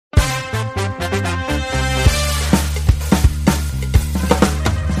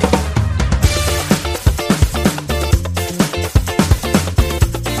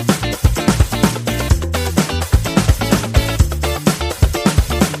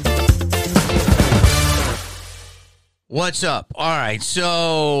What's up? All right,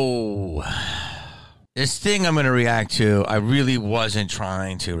 so this thing I'm going to react to, I really wasn't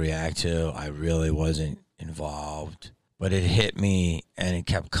trying to react to. I really wasn't involved, but it hit me and it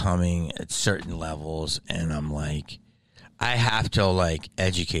kept coming at certain levels, and I'm like, I have to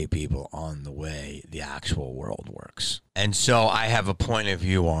educate people on the way the actual world works. And so I have a point of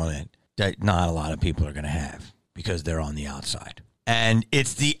view on it that not a lot of people are going to have because they're on the outside. And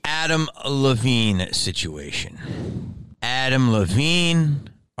it's the Adam Levine situation. Adam Levine,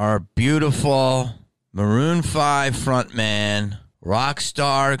 our beautiful Maroon 5 frontman, rock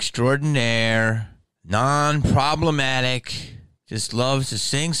star extraordinaire, non-problematic, just loves to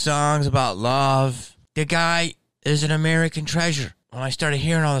sing songs about love. The guy is an American treasure. When I started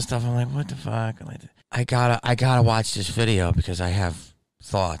hearing all this stuff, I'm like, what the fuck? I gotta watch this video because I have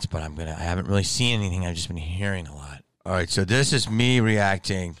thoughts, but I haven't really seen anything. I've just been hearing a lot. All right, so this is me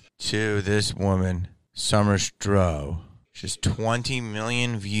reacting to this woman, Summer Stroh. She's 20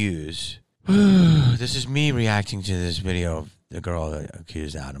 million views. This is me reacting to this video of the girl that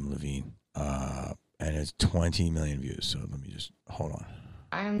accused Adam Levine. And it's 20 million views, so let me just, hold on.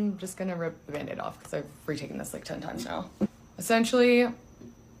 I'm just gonna rip the Band-Aid off because I've retaken this like 10 times now. Essentially,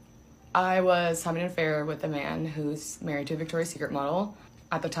 I was having an affair with a man who's married to a Victoria's Secret model.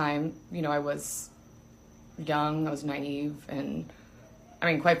 At the time, I was young, I was naive, and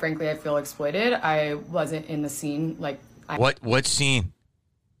quite frankly, I feel exploited. I wasn't in the scene What scene?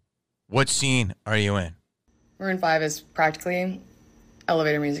 What scene are you in? Maroon 5 is practically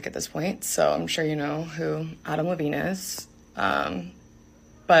elevator music at this point, so I'm sure you know who Adam Levine is.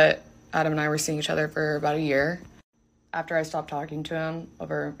 But Adam and I were seeing each other for about a year. After I stopped talking to him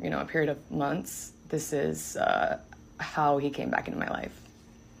over, a period of months, this is how he came back into my life.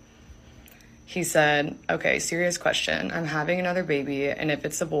 He said, okay, serious question. I'm having another baby, and if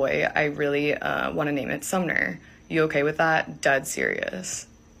it's a boy, I really want to name it Sumner. You okay with that? Dead serious.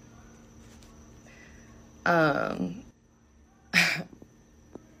 I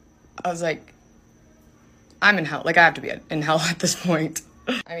was like, I'm in hell. I have to be in hell at this point.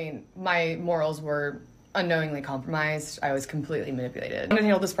 My morals were unknowingly compromised. I was completely manipulated. I wanted to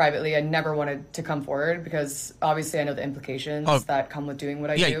handle this privately. I never wanted to come forward because obviously I know the implications that come with doing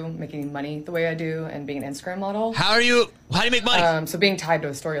what I do, making money the way I do, and being an Instagram model. How do you make money? So being tied to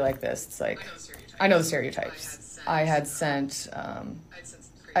a story like this, it's like, I know the stereotypes. I had sent some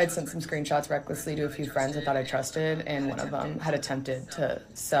screenshots recklessly to a few friends I thought I trusted, and one of them had attempted to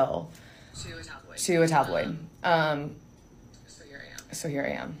sell to a tabloid. So here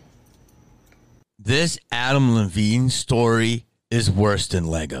I am. This Adam Levine story is worse than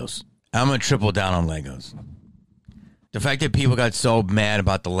Legos. I'm going to triple down on Legos. The fact that people got so mad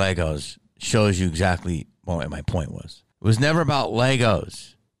about the Legos shows you exactly what my point was. It was never about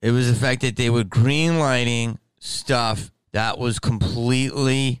Legos. It was the fact that they were greenlighting stuff that was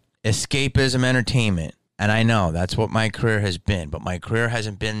completely escapism entertainment. And I know that's what my career has been, but my career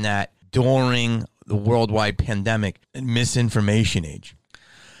hasn't been that during the worldwide pandemic and misinformation age.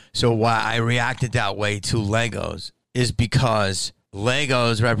 So why I reacted that way to Legos is because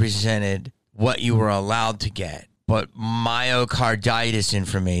Legos represented what you were allowed to get, but myocarditis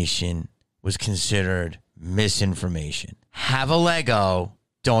information was considered misinformation. Have a Lego,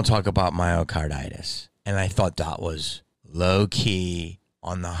 don't talk about myocarditis. And I thought that was low-key,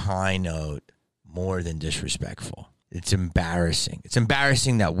 on the high note, more than disrespectful. It's embarrassing. It's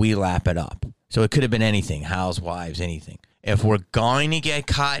embarrassing that we lap it up. So it could have been anything, housewives, anything. If we're going to get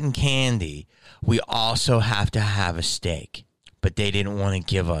cotton candy, we also have to have a steak. But they didn't want to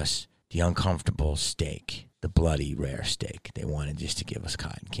give us the uncomfortable steak, the bloody rare steak. They wanted just to give us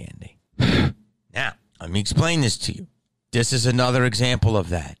cotton candy. Now, let me explain this to you. This is another example of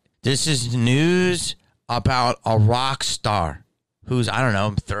that. This is news about a rock star who's,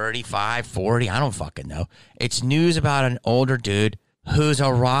 35, 40, I don't fucking know. It's news about an older dude who's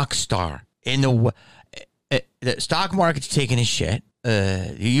a rock star. The stock market's taking a shit.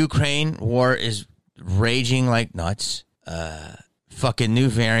 The Ukraine war is raging like nuts. Fucking new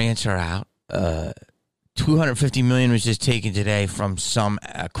variants are out. 250 million was just taken today from some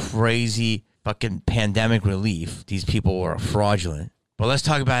crazy fucking pandemic relief. These people were fraudulent. But let's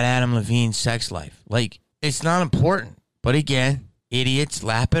talk about Adam Levine's sex life. It's not important. But again, idiots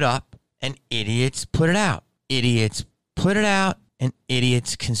lap it up and idiots put it out. Idiots put it out and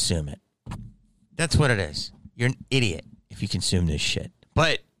idiots consume it. That's what it is. You're an idiot if you consume this shit.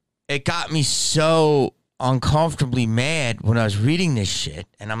 But it got me so uncomfortably mad when I was reading this shit.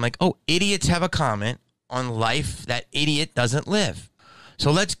 And I'm like, oh, idiots have a comment on life that idiot doesn't live.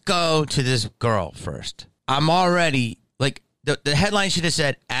 So let's go to this girl first. I'm already, the headline should have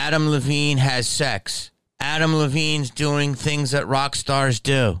said, Adam Levine has sex. Adam Levine's doing things that rock stars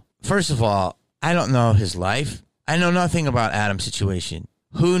do. First of all, I don't know his life. I know nothing about Adam's situation.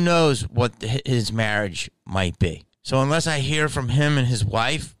 Who knows what his marriage might be? So unless I hear from him and his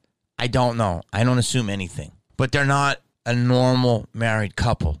wife, I don't know. I don't assume anything. But they're not a normal married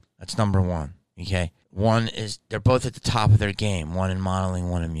couple. That's number one. Okay? One is, they're both at the top of their game. One in modeling,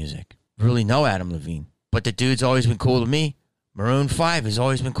 one in music. Really know Adam Levine. But the dude's always been cool to me. Maroon 5 has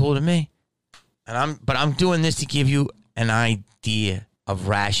always been cool to me. But I'm doing this to give you an idea of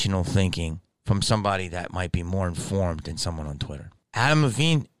rational thinking from somebody that might be more informed than someone on Twitter. Adam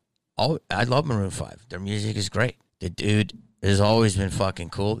Levine, I love Maroon 5. Their music is great. The dude has always been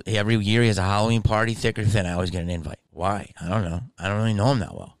fucking cool. Every year he has a Halloween party, thick or thin. I always get an invite. Why? I don't know. I don't really know him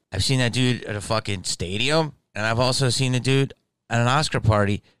that well. I've seen that dude at a fucking stadium, and I've also seen the dude at an Oscar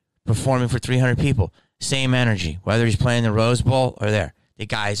party performing for 300 people. Same energy, whether he's playing the Rose Bowl or there. The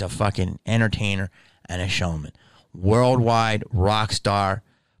guy's a fucking entertainer and a showman. Worldwide rock star,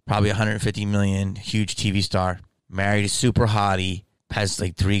 probably 150 million, huge TV star. Married a super hottie, has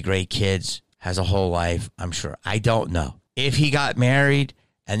like 3 great kids, has a whole life, I'm sure. I don't know. If he got married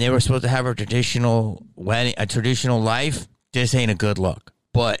and they were supposed to have a traditional wedding, a traditional life, this ain't a good look.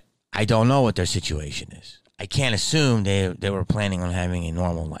 But I don't know what their situation is. I can't assume they were planning on having a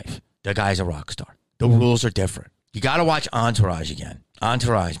normal life. The guy's a rock star. The rules are different. You got to watch Entourage again.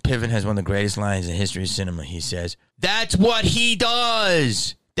 Entourage. Piven has one of the greatest lines in the history of cinema. He says, "That's what he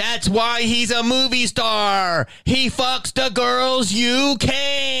does. That's why he's a movie star. He fucks the girls you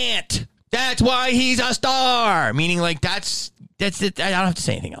can't. That's why he's a star." Meaning, like, that's it. I don't have to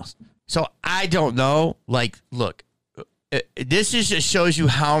say anything else. So I don't know. Like, look, this is just shows you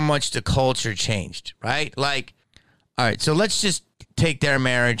how much the culture changed, right? Like, all right, so let's just take their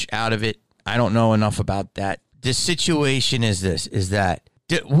marriage out of it. I don't know enough about that. The situation is this, is that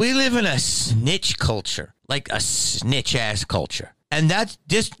we live in a snitch culture, like a snitch-ass culture. And that's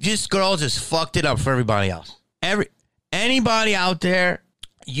this girl just fucked it up for everybody else. Anybody out there,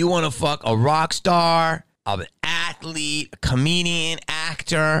 you want to fuck a rock star, an athlete, a comedian,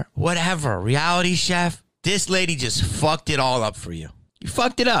 actor, whatever, reality chef, this lady just fucked it all up for you. You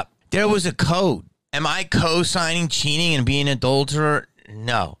fucked it up. There was a code. Am I co-signing cheating and being an adulterer?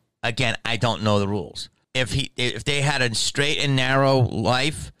 No. Again, I don't know the rules. If they had a straight and narrow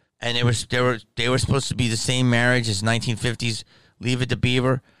life and they were supposed to be the same marriage as 1950s Leave It to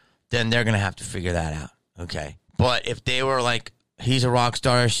Beaver, then they're gonna have to figure that out. Okay. But if they were like, he's a rock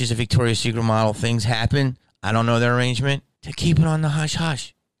star, she's a Victoria's Secret model, things happen, I don't know their arrangement, to keep it on the hush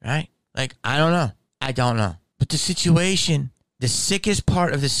hush, right? Like, I don't know. But the situation, the sickest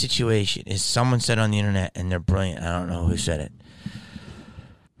part of the situation is someone said on the internet, and they're brilliant. I don't know who said it.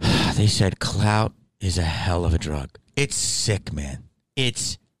 They said clout is a hell of a drug. It's sick, man.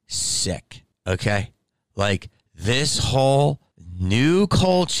 It's sick. Okay? Like, this whole new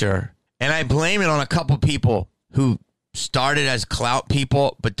culture, and I blame it on a couple people who started as clout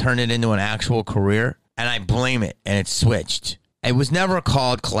people but turned it into an actual career, and I blame it, and it switched. It was never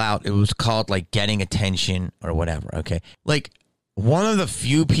called clout. It was called, like, getting attention or whatever, okay? Like, one of the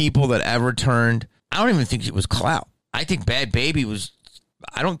few people that ever turned, I don't even think it was clout. I think Bad Baby was,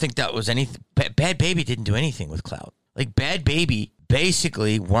 I don't think that was anything. Bad Baby didn't do anything with clout. Like, Bad Baby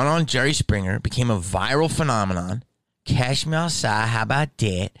basically went on Jerry Springer, became a viral phenomenon, Cash Me Outside, how about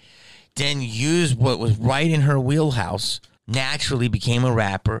that? Then used what was right in her wheelhouse, naturally became a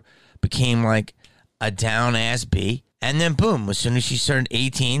rapper, became like a down-ass B, and then boom, as soon as she turned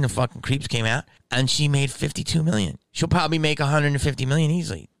 18, the fucking Creeps came out, and she made $52 million. She'll probably make $150 million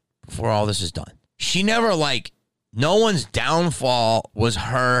easily before all this is done. She never, like, no one's downfall was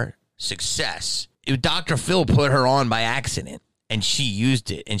her success. Dr. Phil put her on by accident, and she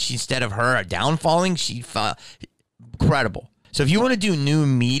used it. And she, instead of her downfalling, she felt incredible. So if you want to do new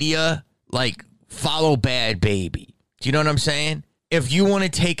media, like, follow Bad Baby. Do you know what I'm saying? If you want to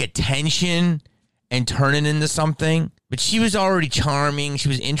take attention and turn it into something, but she was already charming, she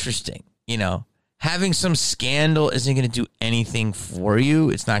was interesting, you know. Having some scandal isn't going to do anything for you.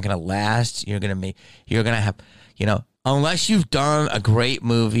 It's not going to last. You're going to have, you know, unless you've done a great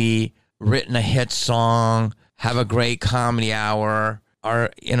movie, written a hit song, have a great comedy hour, or,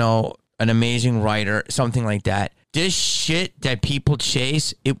 you know, an amazing writer, something like that. This shit that people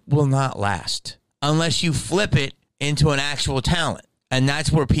chase, it will not last unless you flip it into an actual talent. And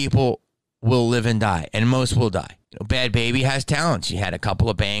that's where people will live and die, and most will die. You know, Bad Baby has talent. She had a couple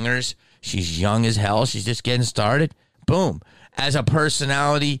of bangers. She's young as hell. She's just getting started. Boom. As a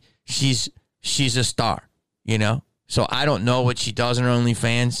personality, she's a star, you know? So I don't know what she does in her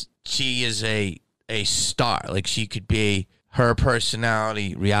OnlyFans. She is a star. Like, she could be her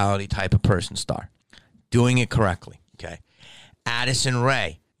personality, reality type of person star. doing it correctly. Okay. Addison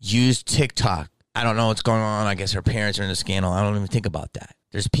Rae used TikTok. I don't know what's going on. I guess her parents are in a scandal. I don't even think about that.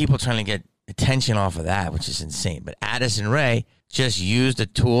 There's people trying to get attention off of that, which is insane. But Addison Rae just used a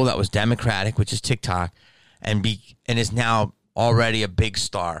tool that was democratic, which is TikTok, and is now already a big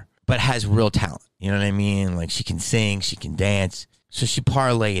star, but has real talent. You know what I mean? Like, she can sing, she can dance. So she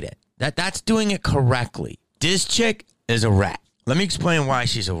parlayed it. That's doing it correctly. This chick is a rat. Let me explain why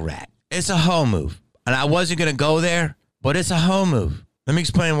she's a rat. It's a hoe move. And I wasn't going to go there, but it's a hoe move. Let me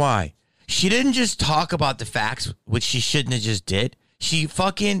explain why. She didn't just talk about the facts, which she shouldn't have just did. She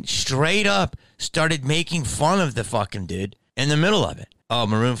fucking straight up started making fun of the fucking dude in the middle of it. Oh,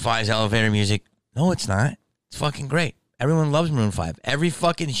 Maroon 5's Elevator Music. No, it's not. It's fucking great. Everyone loves Maroon 5. Every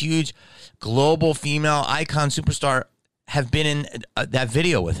fucking huge global female icon superstar have been in that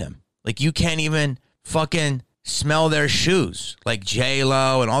video with him. Like, you can't even fucking smell their shoes. Like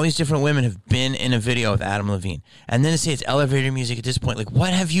J-Lo and all these different women have been in a video with Adam Levine. And then to say it's Elevator Music at this point, like,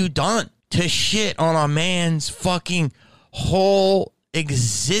 what have you done to shit on a man's fucking whole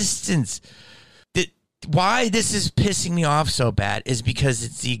existence? Why this is pissing me off so bad is because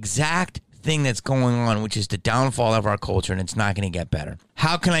it's the exact thing that's going on, which is the downfall of our culture, and it's not going to get better.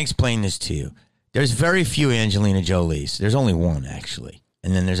 How can I explain this to you? There's very few Angelina Jolies. There's only one, actually.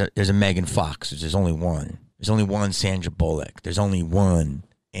 And then there's a Megan Fox, which there's only one. There's only one Sandra Bullock. There's only one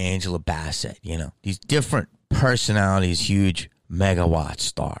Angela Bassett. You know, these different personalities, huge megawatt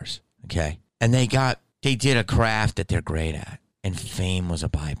stars. Okay. And they did a craft that they're great at. And fame was a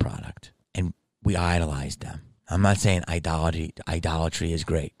byproduct. And we idolized them. I'm not saying idolatry is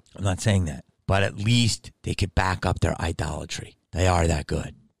great. I'm not saying that. But at least they could back up their idolatry. They are that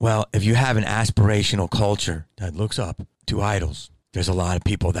good. Well, if you have an aspirational culture that looks up to idols, there's a lot of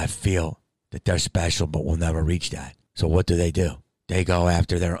people that feel that they're special but will never reach that. So what do? They go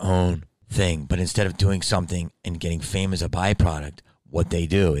after their own thing. But instead of doing something and getting fame as a byproduct, what they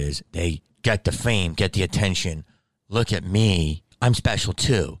do is they get the fame, get the attention. Look at me. I'm special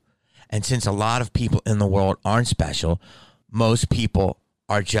too. And since a lot of people in the world aren't special, most people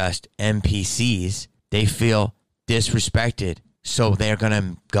are just NPCs. They feel disrespected, so they're going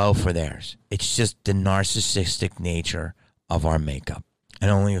to go for theirs. It's just the narcissistic nature of our makeup. And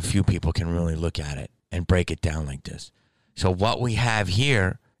only a few people can really look at it and break it down like this. So what we have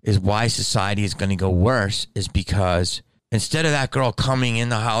here is why society is going to go worse is because instead of that girl coming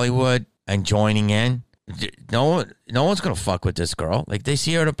into Hollywood and joining in, no one's going to fuck with this girl. Like, they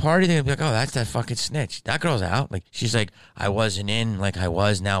see her at a party, they're going to be like, oh, that's that fucking snitch. That girl's out. Like, she's like, I wasn't in like I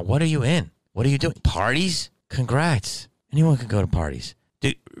was now. What are you in? What are you doing? Parties? Congrats. Anyone can go to parties.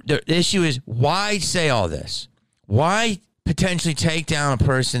 The issue is, why say all this? Why potentially take down a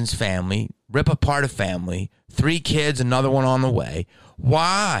person's family, rip apart a family, 3 kids, another one on the way?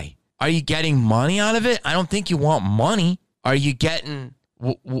 Why? Are you getting money out of it? I don't think you want money. Are you getting...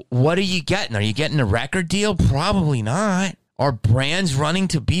 What are you getting? Are you getting a record deal? Probably not. Are brands running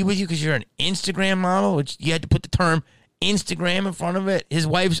to be with you because you're an Instagram model, which you had to put the term Instagram in front of it? His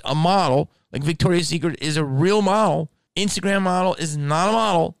wife's a model. Like, Victoria's Secret is a real model. Instagram model is not a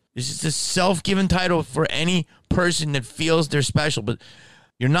model. It's just a self-given title for any person that feels they're special. But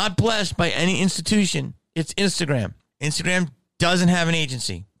you're not blessed by any institution. It's Instagram. Instagram doesn't have an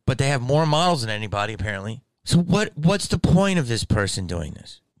agency, but they have more models than anybody, apparently. So what's the point of this person doing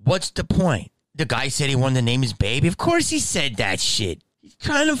this? What's the point? The guy said he wanted to name his baby. Of course he said that shit. He's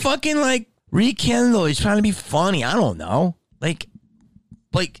trying to fucking, like, rekindle. He's trying to be funny. I don't know. Like,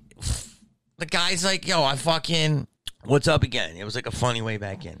 the guy's like, yo, I fucking, what's up again? It was like a funny way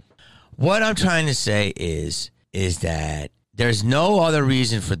back in. What I'm trying to say is that there's no other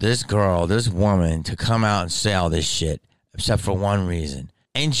reason for this girl, this woman, to come out and say all this shit except for one reason.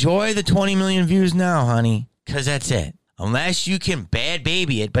 Enjoy the 20 million views now, honey. Because that's it. Unless you can Bad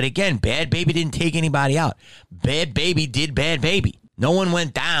Baby it. But again, Bad Baby didn't take anybody out. Bad Baby did Bad Baby. No one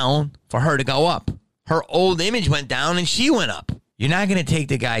went down for her to go up. Her old image went down and she went up. You're not going to take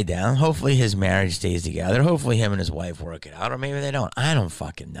the guy down. Hopefully his marriage stays together. Hopefully him and his wife work it out. Or maybe they don't. I don't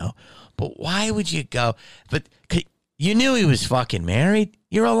fucking know. But why would you go? But you knew he was fucking married.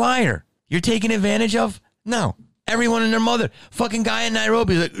 You're a liar. You're taking advantage of? No. Everyone and their mother. Fucking guy in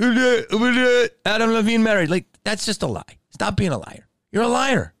Nairobi is like, Adam Levine married. Like, that's just a lie. Stop being a liar. You're a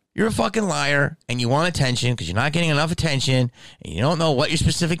liar. You're a fucking liar, and you want attention because you're not getting enough attention, and you don't know what your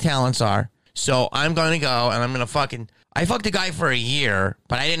specific talents are. So I'm going to go, and I'm going to I fucked a guy for a year,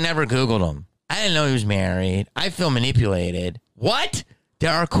 but I didn't ever Googled him. I didn't know he was married. I feel manipulated. What?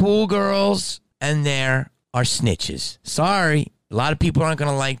 There are cool girls, and there are snitches. Sorry. A lot of people aren't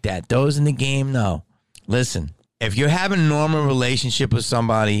going to like that. Those in the game, no. Listen. If you're having a normal relationship with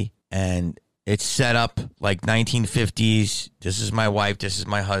somebody and It's set up like 1950s. This is my wife. This is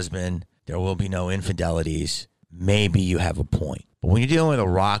my husband. There will be no infidelities. Maybe you have a point. But when you're dealing with a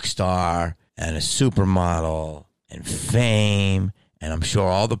rock star and a supermodel and fame, and I'm sure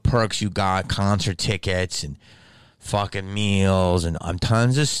all the perks you got, concert tickets and fucking meals and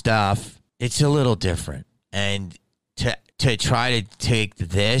tons of stuff, it's a little different. And to try to take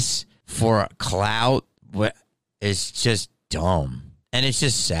this for clout is just dumb. And it's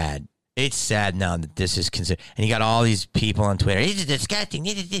just sad. It's sad now that this is considered. And you got all these people on Twitter. This is disgusting.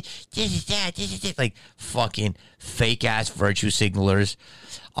 This is that. This is that. Like fucking fake ass virtue signalers.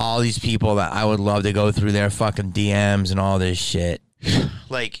 All these people that I would love to go through their fucking DMs and all this shit.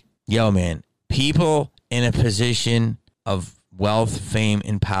 Like, yo, man, people in a position of wealth, fame,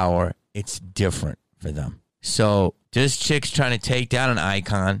 and power, it's different for them. So this chick's trying to take down an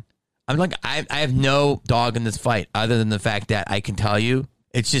icon. I'm like, I have no dog in this fight other than the fact that I can tell you,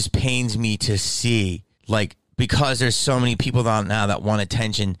 it just pains me to see, like, because there's so many people out now that want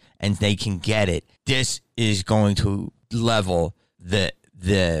attention and they can get it. This is going to level that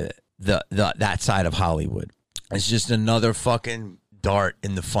side of Hollywood. It's just another fucking dart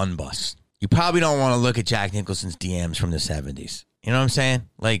in the fun bus. You probably don't want to look at Jack Nicholson's DMs from the 70s. You know what I'm saying?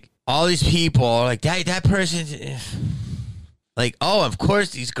 Like, all these people, like, that person, like, oh, of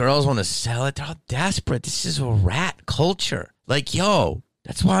course these girls want to sell it. They're all desperate. This is a rat culture. Like, yo,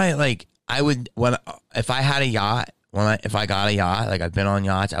 that's why, like, I would, if I had a yacht, if I got a yacht, like, I've been on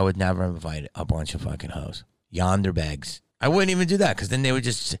yachts, I would never invite a bunch of fucking hoes. Yonder bags. I wouldn't even do that because then they would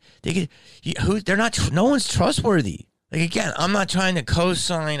just, they're not, no one's trustworthy. Like, again, I'm not trying to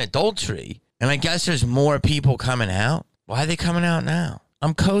co-sign adultery. And I guess there's more people coming out. Why are they coming out now?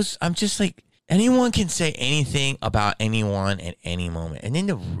 I'm just like, anyone can say anything about anyone at any moment. And then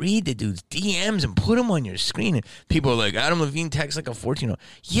to read the dude's DMs and put them on your screen. And people are like, Adam Levine texts like a 14-year-old.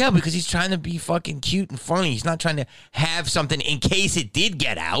 Yeah, because he's trying to be fucking cute and funny. He's not trying to have something in case it did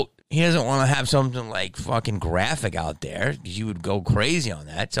get out. He doesn't want to have something like fucking graphic out there because you would go crazy on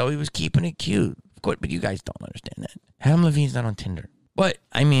that. So he was keeping it cute. Of course, but you guys don't understand that. Adam Levine's not on Tinder. But,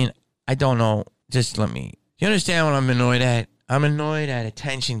 I mean, I don't know. Just let me. You understand what I'm annoyed at? I'm annoyed at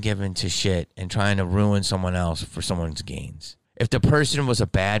attention given to shit and trying to ruin someone else for someone's gains. If the person was a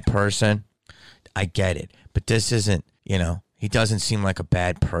bad person, I get it. But this isn't, he doesn't seem like a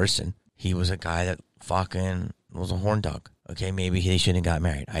bad person. He was a guy that fucking was a horn dog. Okay, maybe he shouldn't have got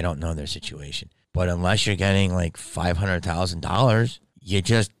married. I don't know their situation. But unless you're getting like $500,000,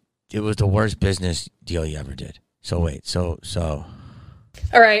 it was the worst business deal you ever did. So wait, so.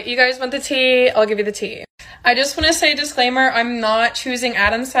 All right, you guys want the tea? I'll give you the tea. I just want to say disclaimer, I'm not choosing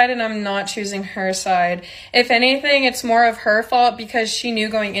Adam's side and I'm not choosing her side. If anything, it's more of her fault because she knew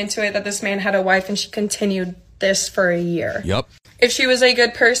going into it that this man had a wife and she continued this for a year. Yep. If she was a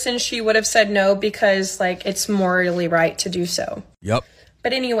good person, she would have said no because, like, it's morally right to do so. Yep.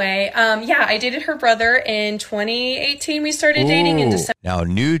 But anyway, I dated her brother in 2018. We started dating in December. Now,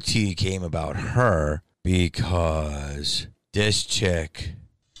 new tea came about her because this chick.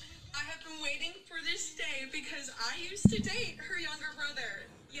 I have been waiting for this day because I used to date her younger brother.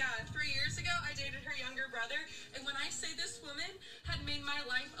 Yeah, 3 years ago, I dated her younger brother. And when I say this woman had made my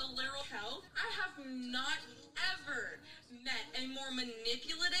life a literal hell, I have not ever met a more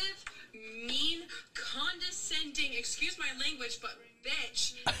manipulative, mean, condescending, excuse my language, but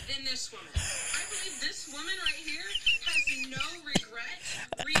bitch, than this woman. I believe this woman right here has no regret,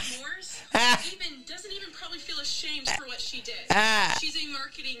 remorse, doesn't even probably feel ashamed for what she did. She's a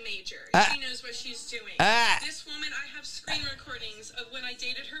marketing major. She knows what she's doing. This woman, I have screen recordings of when I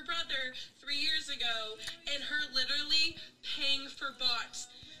dated her brother 3 years ago and her literally paying for bots.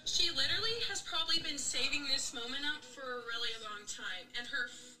 She literally has probably been saving this moment up for a really long time. And her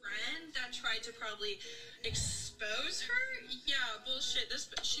friend that tried to probably expose her, yeah, bullshit.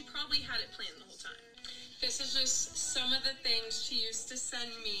 She probably had it planned the whole time. This is just some of the things she used to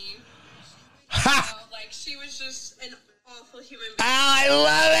send me. Like, she was just an awful human being. Oh, I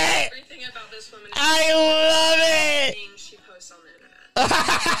love it! Everything about this woman. I love it! She posts on the internet.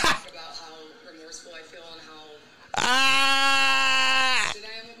 About how remorseful I feel and how I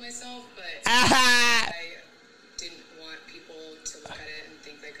am with myself, but I didn't want people to look at it and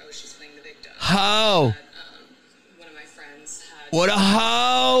think like, oh, she's playing the victim. Ho! One of my friends had. What a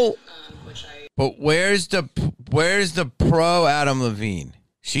hoe! Which I. But where's the pro Adam Levine?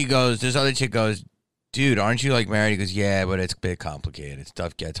 She goes, this other chick goes, dude, aren't you like married? He goes, yeah, but it's a bit complicated.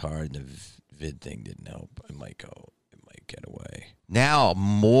 Stuff gets hard, and the vid thing didn't help. It might get away. Now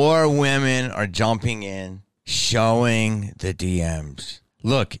more women are jumping in, showing the DMs.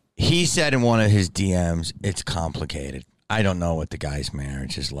 Look, he said in one of his DMs, it's complicated. I don't know what the guy's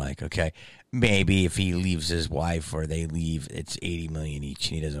marriage is like, okay? Maybe if he leaves his wife or they leave, it's $80 million each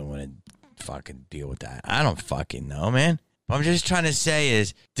and he doesn't want to fucking deal with that. I don't fucking know, man. What I'm just trying to say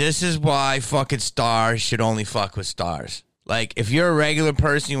is this is why fucking stars should only fuck with stars. Like, if you're a regular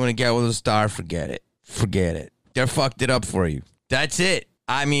person, you want to get with a star, forget it. Forget it. They're fucked it up for you. That's it.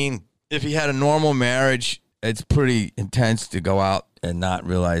 I mean, if he had a normal marriage, it's pretty intense to go out and not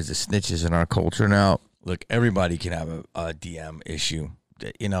realize the snitches in our culture now. Look, everybody can have a DM issue.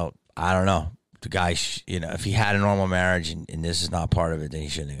 You know, I don't know. The guy, if he had a normal marriage and this is not part of it, then he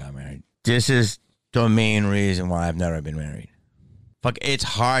shouldn't have got married. This is the main reason why I've never been married. Fuck, it's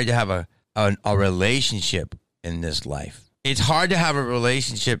hard to have a relationship in this life. It's hard to have a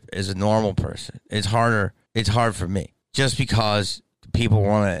relationship as a normal person. It's harder. It's hard for me just because people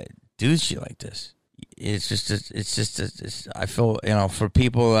want to do shit like this. I feel, for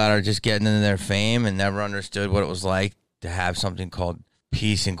people that are just getting into their fame and never understood what it was like to have something called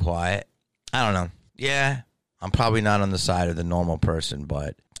peace and quiet. I don't know. Yeah, I'm probably not on the side of the normal person,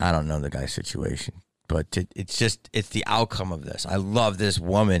 but I don't know the guy's situation. But it's the outcome of this. I love this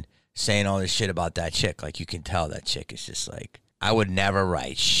woman saying all this shit about that chick. Like, you can tell that chick is just like, I would never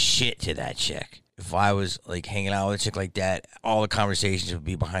write shit to that chick. If I was, like, hanging out with a chick like that, all the conversations would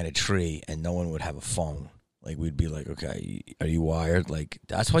be behind a tree and no one would have a phone. Like, we'd be like, okay, are you wired? Like,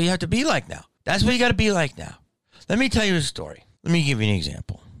 that's what you have to be like now. That's what you got to be like now. Let me tell you a story. Let me give you an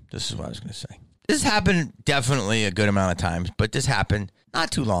example. This is what I was going to say. This happened definitely a good amount of times, but this happened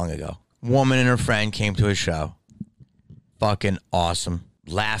not too long ago. Woman and her friend came to a show. Fucking awesome.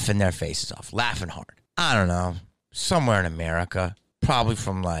 Laughing their faces off. Laughing hard. I don't know. Somewhere in America. Probably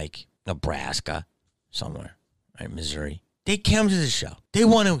from, like, Nebraska. Somewhere. Right? Missouri. They came to the show. They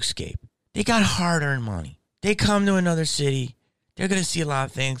want to escape. They got hard-earned money. They come to another city. They're going to see a lot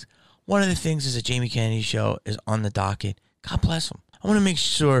of things. One of the things is a Jamie Kennedy show is on the docket. God bless them. I want to make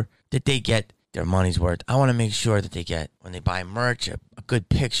sure that they get their money's worth. I want to make sure that they get, when they buy merch, a good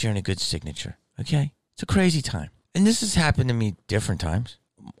picture and a good signature. Okay? It's a crazy time. And this has happened to me different times.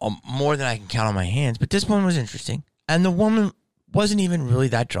 More than I can count on my hands. But this one was interesting. And the woman wasn't even really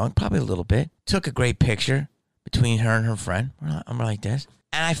that drunk. Probably a little bit. Took a great picture between her and her friend. I'm like this.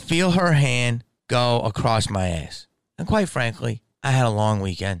 And I feel her hand go across my ass. And quite frankly, I had a long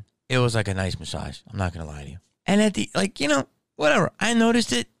weekend. It was like a nice massage. I'm not going to lie to you. And at the, whatever. I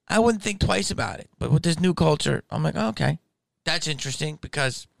noticed it. I wouldn't think twice about it. But with this new culture, I'm like, oh, okay. That's interesting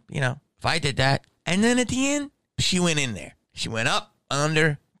because, if I did that. And then at the end, she went in there. She went up,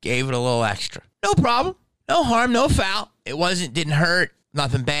 under, gave it a little extra. No problem. No harm, no foul. It didn't hurt.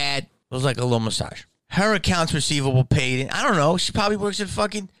 Nothing bad. It was like a little massage. Her accounts receivable paid in. I don't know. She probably works at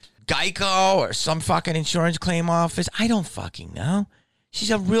fucking Geico or some fucking insurance claim office. I don't fucking know.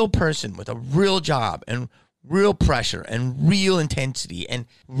 She's a real person with a real job and real pressure and real intensity and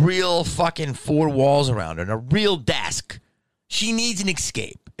real fucking four walls around her and a real desk. She needs an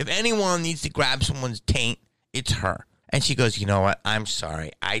escape. If anyone needs to grab someone's taint, it's her. And she goes, you know what? I'm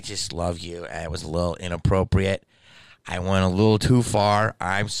sorry. I just love you. And it was a little inappropriate. I went a little too far.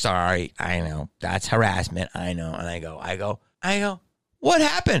 I'm sorry. I know. That's harassment. I know. And I go, what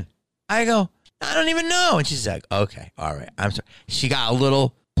happened? I go, I don't even know. And she's like, okay, all right. I'm sorry. She got a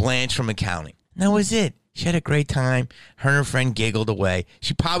little Blanche from accounting. And that was it. She had a great time. Her and her friend giggled away.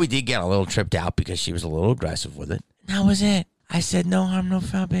 She probably did get a little tripped out because she was a little aggressive with it. And that was it. I said, no harm, no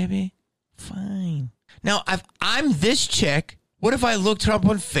foul, baby. Fine. Now, if I'm this chick, what if I looked her up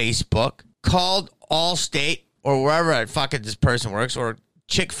on Facebook, called Allstate or wherever fucking this person works, or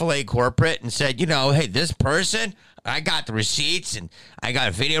Chick-fil-A corporate and said, hey, this person, I got the receipts and I got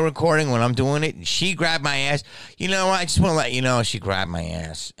a video recording when I'm doing it, and she grabbed my ass. You know what? I just want to let you know she grabbed my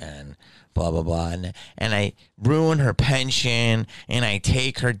ass and blah, blah, blah. And I ruin her pension and I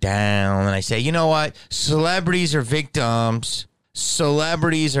take her down and I say, you know what? Celebrities are victims.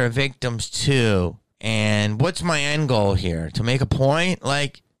 Celebrities are victims too. And what's my end goal here? To make a point?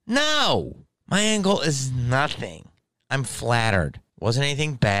 Like, no. My end goal is nothing. I'm flattered. Wasn't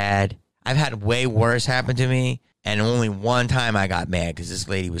anything bad. I've had way worse happen to me. And only one time I got mad because this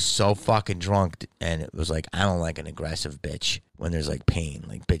lady was so fucking drunk. And it was like, I don't like an aggressive bitch when there's like pain.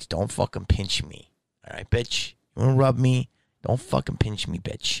 Like, bitch, don't fucking pinch me. All right, bitch? You want to rub me? Don't fucking pinch me,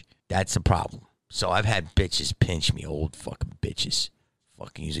 bitch. That's the problem. So I've had bitches pinch me, old fucking bitches.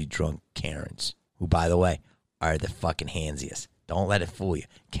 Fucking usually drunk Karens. Who, by the way, are the fucking handsiest. Don't let it fool you.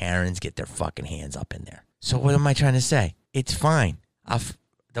 Karens get their fucking hands up in there. So what am I trying to say? It's fine.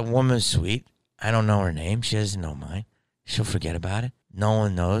 The woman's sweet. I don't know her name. She doesn't know mine. She'll forget about it. No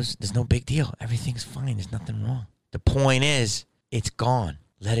one knows. There's no big deal. Everything's fine. There's nothing wrong. The point is, it's gone.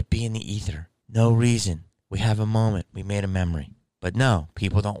 Let it be in the ether. No reason. We have a moment. We made a memory. But no,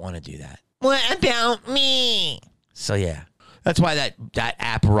 people don't want to do that. What about me? So yeah, that's why that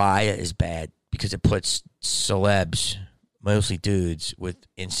app Raya is bad, because it puts celebs, mostly dudes, with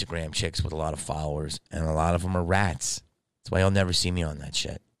Instagram chicks with a lot of followers, and a lot of them are rats. That's why you'll never see me on that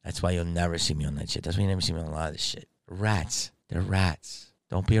shit. That's why you never see me on a lot of this shit. Rats. They're rats.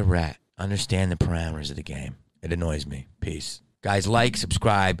 Don't be a rat. Understand the parameters of the game. It annoys me. Peace. Guys, like,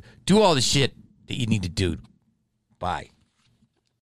 subscribe, do all the shit that you need to do. Bye.